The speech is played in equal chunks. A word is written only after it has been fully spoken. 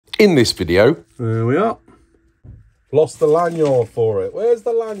In this video, there we are. Lost the lanyard for it. Where's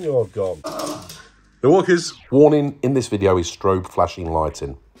the lanyard gone? The walkers. warning, in this video is strobe flashing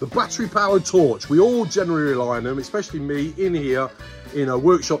lighting. The battery-powered torch. We all generally rely on them, especially me in here in a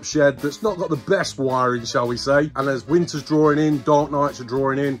workshop shed that's not got the best wiring, shall we say. And as winter's drawing in, dark nights are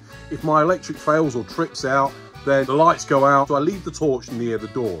drawing in, if my electric fails or trips out, then the lights go out. So I leave the torch near the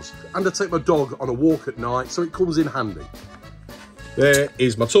doors. And I take my dog on a walk at night, so it comes in handy. There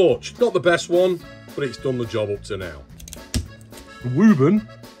is my torch. Not the best one, but it's done the job up to now. Wuben,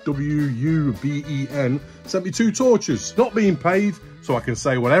 W-U-B-E-N, sent me 2 torches. Not being paid, so I can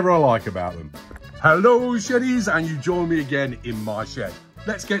say whatever I like about them. Hello, sheddies, and you join me again in my shed.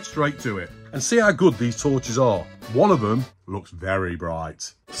 Let's get straight to it and see how good these torches are. One of them looks very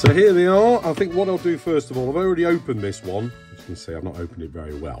bright. So here they are. I think what I'll do first of all, I've already opened this one. As you can see, I've not opened it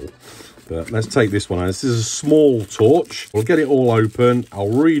very well. But let's take this one out. This is a small torch. We'll get it all open. I'll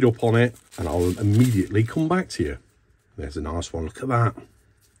read up on it and I'll immediately come back to you. There's a nice one. Look at that.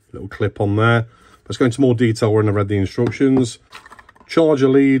 Little clip on there. Let's go into more detail when I've read the instructions. Charger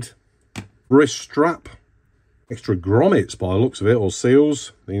lead, wrist strap, extra grommets by the looks of it, or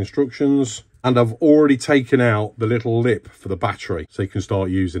seals, the instructions. And I've already taken out the little lip for the battery so you can start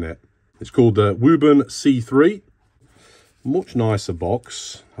using it. It's called the Wuben C3. Much nicer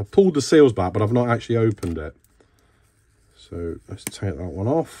box. I've pulled the seals back, but I've not actually opened it. So let's take that one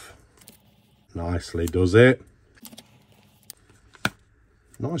off. Nicely does it.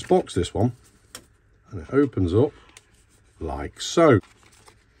 Nice box, this one. And it opens up like so.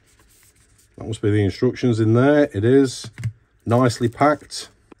 That must be the instructions in there. It is nicely packed.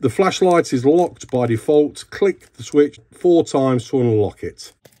 The flashlight is locked by default. Click the switch 4 times to unlock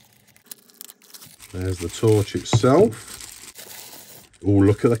it. There's the torch itself. Oh,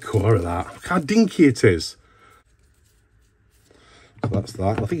 look at the colour of that. Look how dinky it is. So that's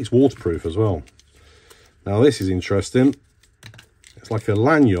that. I think it's waterproof as well. Now this is interesting. It's like a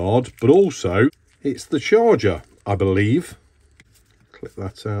lanyard, but also it's the charger, I believe. Click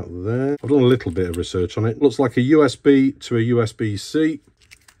that out there. I've done a little bit of research on it. Looks like a USB to a USB-C.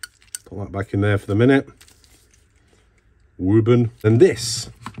 Put that back in there for the minute. Wuben. And this,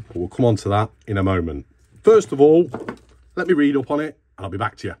 we'll come on to that in a moment. First of all, let me read up on it and I'll be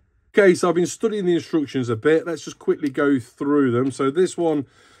back to you. Okay, so I've been studying the instructions a bit. Let's just quickly go through them. So this one,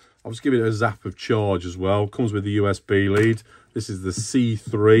 I'll just give it a zap of charge as well. Comes with the USB lead. This is the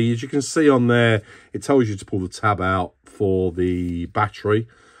C3. As you can see on there, it tells you to pull the tab out for the battery,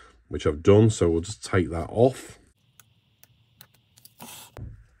 which I've done. So we'll just take that off.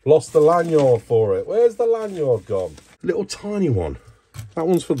 Lost the lanyard for it. Where's the lanyard gone? Little tiny one. That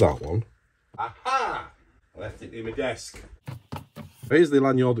one's for that one. Aha! I left it in my desk. Here's the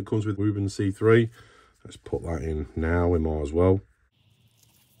lanyard that comes with Wuben C3. Let's put that in now. We might as well.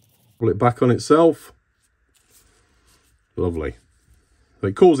 Pull it back on itself. Lovely. So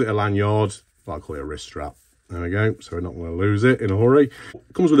it calls it a lanyard, but I call it a wrist strap. There we go. So we're not going to lose it in a hurry.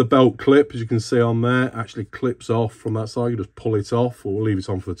 It comes with a belt clip, as you can see on there. Actually clips off from that side. You just pull it off, or we'll leave it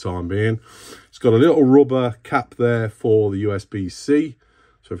on for the time being. It's got a little rubber cap there for the USB-C.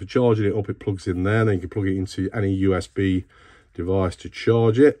 So if you're charging it up, it plugs in there. Then you can plug it into any USB device to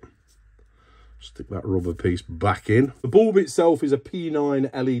charge it. Stick that rubber piece back in. The bulb itself is a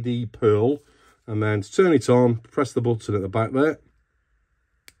P9 LED pearl. And then to turn it on, press the button at the back there.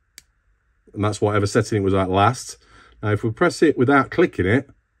 And that's whatever setting it was at last. Now, if we press it without clicking it,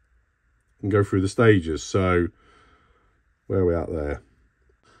 we can go through the stages. So, where are we at there?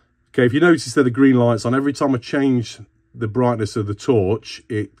 Okay, if you notice there, the green light's on. Every time I change the brightness of the torch,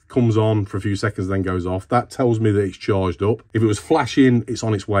 it comes on for a few seconds, then goes off. That tells me that it's charged up. If it was flashing, it's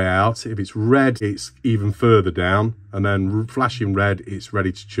on its way out. If it's red, it's even further down. And then flashing red, it's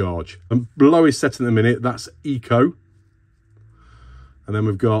ready to charge. And lowest setting at the minute, that's eco. And then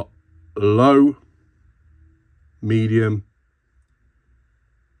we've got low, medium,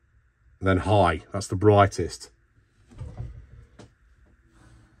 and then high. That's the brightest.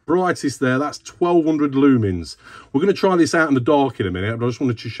 Brightest there, that's 1200 lumens. We're going to try this out in the dark in a minute, but I just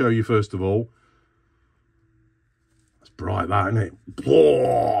wanted to show you first of all. That's bright, that, isn't it?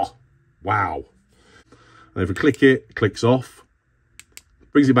 Whoa! Wow. And if we click it, it clicks off.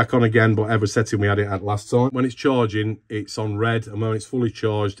 Brings it back on again, but whatever setting we had it at last time. When it's charging, it's on red, and when it's fully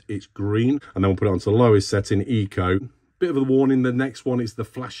charged, it's green. And then we'll put it onto the lowest setting, eco. Bit of a warning, the next one is the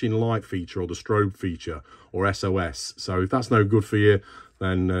flashing light feature, or the strobe feature, or SOS. So if that's no good for you,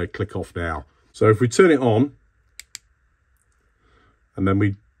 then click off now. So if we turn it on, and then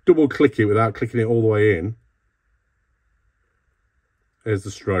we double click it without clicking it all the way in, there's the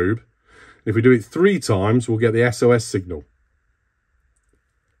strobe. If we do it 3 times, we'll get the SOS signal.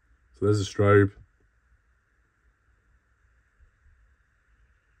 So there's a strobe.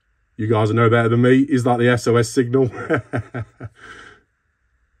 You guys know better than me. Is that the SOS signal? There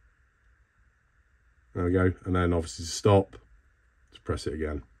we go. And then obviously to stop, just press it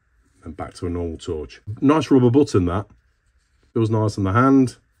again. And back to a normal torch. Nice rubber button that. Feels nice in the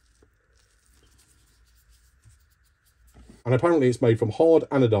hand. And apparently it's made from hard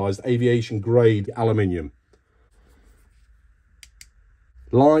anodized aviation grade aluminium.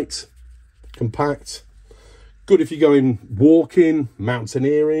 Light, compact. Good if you're going walking,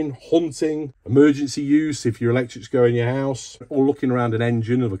 mountaineering, hunting, emergency use if your electric's going in your house, or looking around an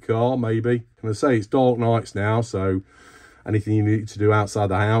engine of a car, maybe. And I say it's dark nights now, so anything you need to do outside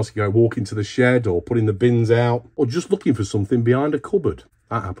the house, you go walking to the shed or putting the bins out, or just looking for something behind a cupboard.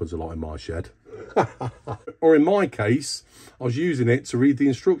 That happens a lot in my shed. Or in my case, I was using it to read the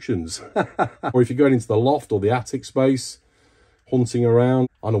instructions. Or if you're going into the loft or the attic space, hunting around,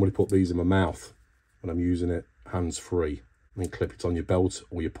 I normally put these in my mouth when I'm using it hands-free. And then clip it on your belt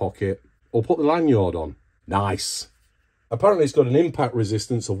or your pocket, or put the lanyard on. Nice. Apparently it's got an impact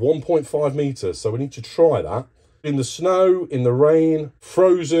resistance of 1.5 meters, so we need to try that. In the snow, in the rain,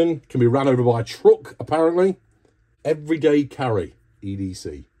 frozen, can be ran over by a truck, apparently. Everyday carry,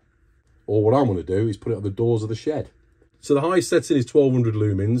 EDC. Or what I'm going to do is put it on the doors of the shed. So the high setting is 1200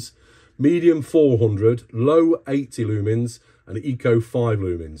 lumens, medium 400, low 80 lumens, and the eco 5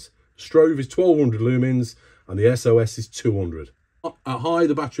 lumens. Strobe is 1200 lumens, and the SOS is 200. At high,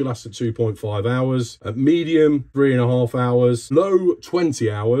 the battery lasts at 2.5 hours. At medium, 3.5 hours. Low, 20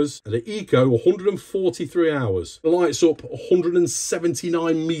 hours. And at eco, 143 hours. The light's up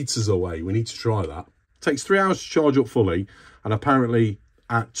 179 meters away. We need to try that. It takes 3 hours to charge up fully. And apparently,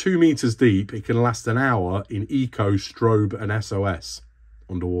 at 2 meters deep, it can last an hour in eco, strobe, and SOS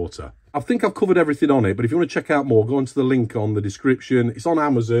underwater. I think I've covered everything on it, but if you want to check out more, go onto the link on the description. It's on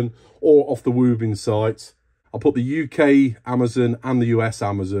Amazon or off the Wuben site. I'll put the UK Amazon and the US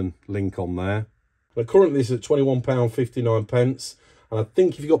Amazon link on there. But currently it's at £21.59. And I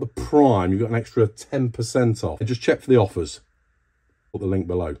think if you've got the Prime, you've got an extra 10% off. And just check for the offers. Put the link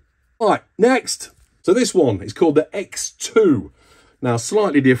below. All right, next. So this one is called the X2. Now,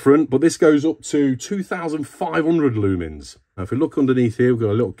 slightly different, but this goes up to 2,500 lumens. Now, if we look underneath here, we've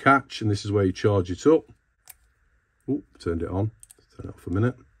got a little catch, and this is where you charge it up. Oh, turned it on. Turn it off for a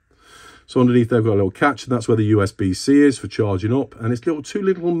minute. So underneath they've got a little catch, and that's where the USB-C is for charging up. And it's two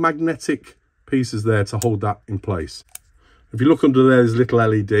little magnetic pieces there to hold that in place. If you look under there, there's a little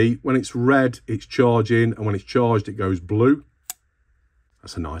LED. When it's red, it's charging, and when it's charged, it goes blue.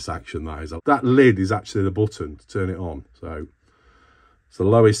 That's a nice action, that is. That lid is actually the button to turn it on. So it's the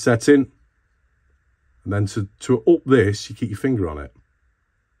lowest setting. And then to up this, you keep your finger on it.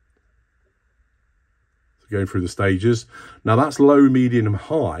 So going through the stages. Now that's low, medium, and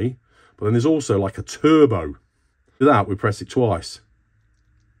high. But then there's also like a turbo. With that, we press it twice.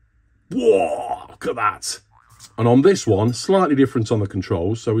 Whoa, look at that. And on this one, slightly different on the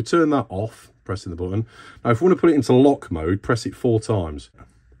controls. So we turn that off, pressing the button. Now, if we want to put it into lock mode, press it 4 times.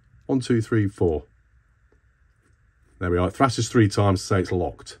 1, 2, 3, 4. There we are. It thrashes 3 times to say it's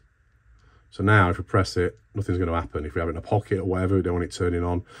locked. So now if we press it, nothing's going to happen. If we have it in a pocket or whatever, we don't want it turning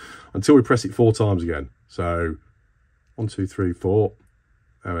on until we press it 4 times again. So 1, 2, 3, 4.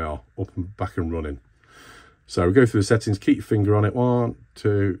 There we are, up and back and running. So we go through the settings, keep your finger on it. 1,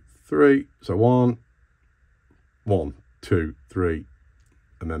 2, 3. So 1, 1, 2, 3.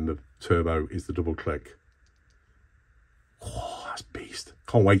 And then the turbo is the double click. Oh, that's beast.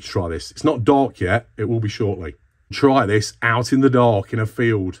 Can't wait to try this. It's not dark yet. It will be shortly. Try this out in the dark in a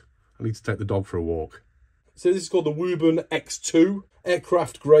field. I need to take the dog for a walk. So this is called the Wuben X2,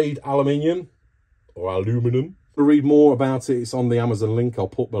 aircraft grade aluminium or aluminum. To read more about it, it's on the Amazon link I'll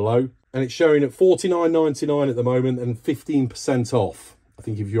put below. And it's showing at $49.99 at the moment and 15% off, I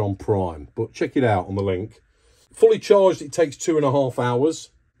think if you're on Prime. But check it out on the link. Fully charged, it takes 2.5 hours.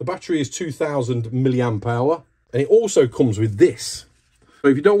 The battery is 2,000 milliamp hour. And it also comes with this. So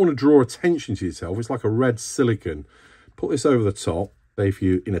if you don't want to draw attention to yourself, it's like a red silicone. Put this over the top. Say if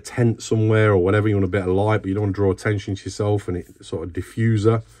you're in a tent somewhere or whatever, you want a bit of light, but you don't want to draw attention to yourself, and it's sort of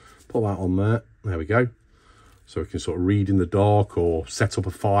diffuser. Put that on there. There we go. So we can sort of read in the dark or set up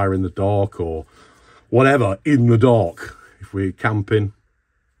a fire in the dark or whatever in the dark. If we're camping.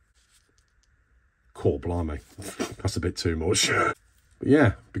 Cool, blimey. That's a bit too much. But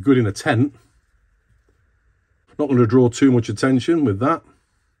yeah, be good in a tent. Not going to draw too much attention with that.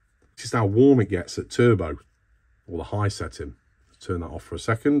 It's just how warm it gets at turbo or the high setting. Turn that off for a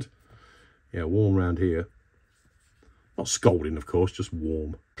second. Yeah, warm around here. Not scalding, of course, just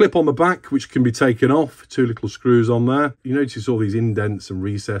warm. Clip on the back, which can be taken off. 2 little screws on there. You notice all these indents and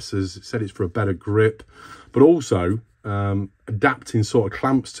recesses. It said it's for a better grip, but also adapting sort of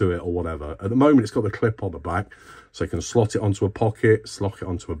clamps to it or whatever. At the moment, it's got the clip on the back, so you can slot it onto a pocket, slot it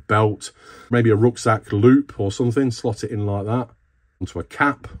onto a belt, maybe a rucksack loop or something, slot it in like that, onto a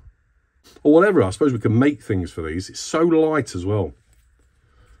cap, or whatever. I suppose we can make things for these. It's so light as well.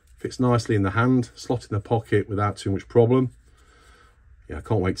 Fits nicely in the hand, slot in the pocket without too much problem. Yeah, I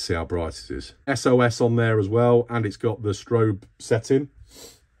can't wait to see how bright it is. SOS on there as well, and it's got the strobe setting.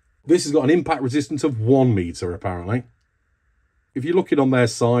 This has got an impact resistance of 1 meter, apparently. If you're looking on their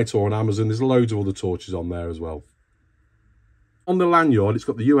site or on Amazon, there's loads of other torches on there as well. On the lanyard, it's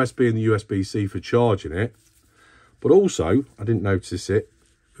got the USB and the USB-C for charging it. But also, I didn't notice it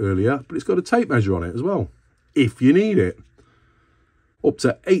earlier, but it's got a tape measure on it as well, if you need it. Up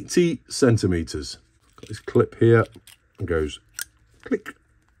to 80 centimetres. Got this clip here and goes click.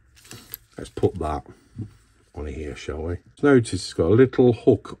 Let's put that on here, shall we? Notice it's got a little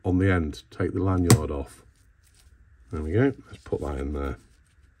hook on the end to take the lanyard off. There we go. Let's put that in there.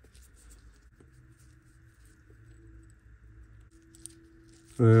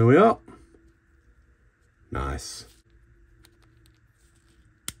 There we are. Nice.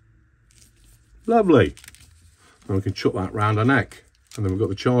 Lovely. And we can chuck that round our neck. And then we've got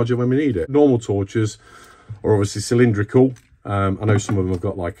the charger when we need it. Normal torches are obviously cylindrical. I know some of them have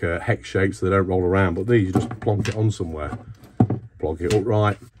got like a hex shape so they don't roll around, but these, you just plonk it on somewhere. Plonk it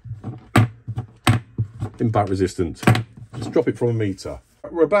upright. Impact resistant. Just drop it from a meter.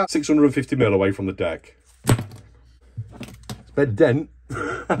 We're about 650 mil away from the deck. It's a bit dent.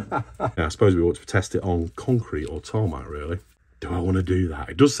 Yeah, I suppose we ought to test it on concrete or tarmac, really. Do I want to do that?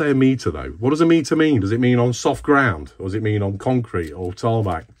 It does say a meter, though. What does a meter mean? Does it mean on soft ground? Or does it mean on concrete or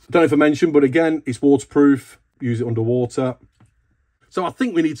tarmac? I don't know if I mentioned, but again, it's waterproof. Use it underwater. So I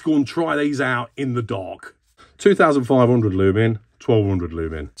think we need to go and try these out in the dark. 2,500 lumen, 1,200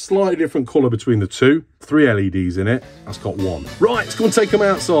 lumen. Slightly different colour between the two. 3 LEDs in it. That's got 1. Right, let's go and take them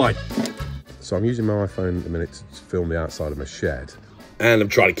outside. So I'm using my iPhone at the minute to film the outside of my shed. And I'm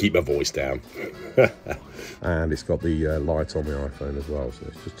trying to keep my voice down. And it's got the light on the iPhone as well. So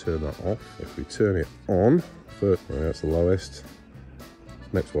let's just turn that off. If we turn it on, first, right, that's the lowest.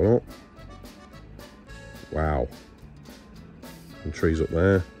 Next one up. Wow. And trees up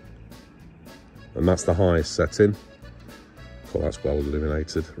there. And that's the highest setting. Cool, that's well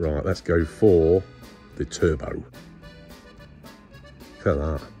illuminated. Right, let's go for the turbo. Look at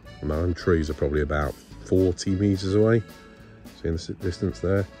that. And my own trees are probably about 40 meters away. In the distance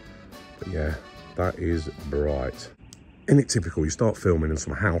there, but yeah, that is bright. Isn't it typical? You start filming and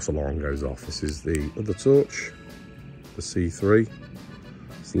some house alarm goes off. This is the other torch, the C3.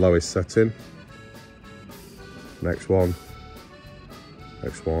 It's the lowest setting. Next one,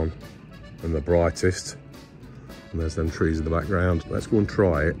 and the brightest. And there's them trees in the background. Let's go and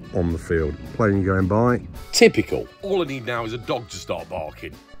try it on the field. Plane going by. Typical. All I need now is a dog to start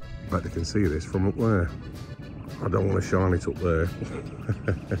barking. I bet they can see this from up there. I don't want to shine it up there.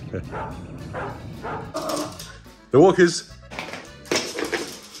 The walkers.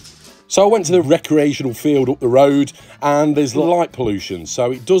 So I went to the recreational field up the road and there's light pollution,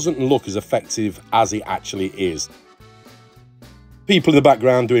 so it doesn't look as effective as it actually is. People in the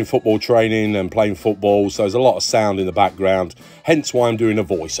background doing football training and playing football, so there's a lot of sound in the background, hence why I'm doing a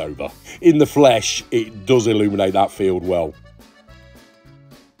voiceover. In the flesh, it does illuminate that field well.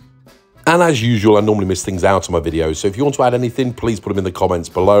 And as usual, I normally miss things out on my videos, so if you want to add anything, please put them in the comments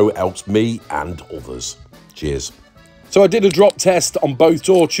below. It helps me and others. Cheers. So I did a drop test on both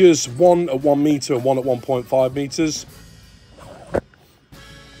torches, one at 1 meter and one at 1.5 meters.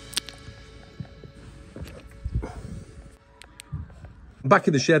 Back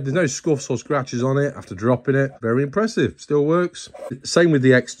in the shed, there's no scuffs or scratches on it after dropping it. Very impressive, still works. Same with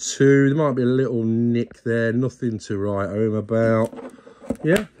the X2, there might be a little nick there, nothing to write home about.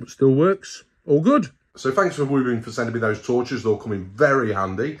 Yeah, but still works, all good. So thanks for Wuben for sending me those torches. They'll come in very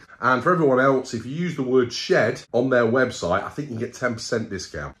handy. And for everyone else, if you use the word shed on their website, I think you can get 10%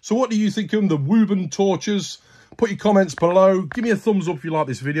 discount. So what do you think of the Wuben torches? Put your comments below. Give me a thumbs up if you like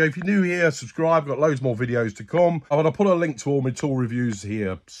this video. If you're new here, subscribe. I've got loads more videos to come. I'm going to put a link to all my tool reviews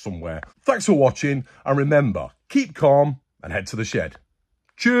here somewhere. Thanks for watching. And remember, keep calm and head to the shed.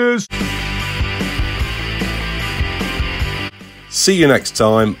 Cheers. See you next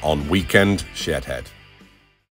time on Weekend Shedhead.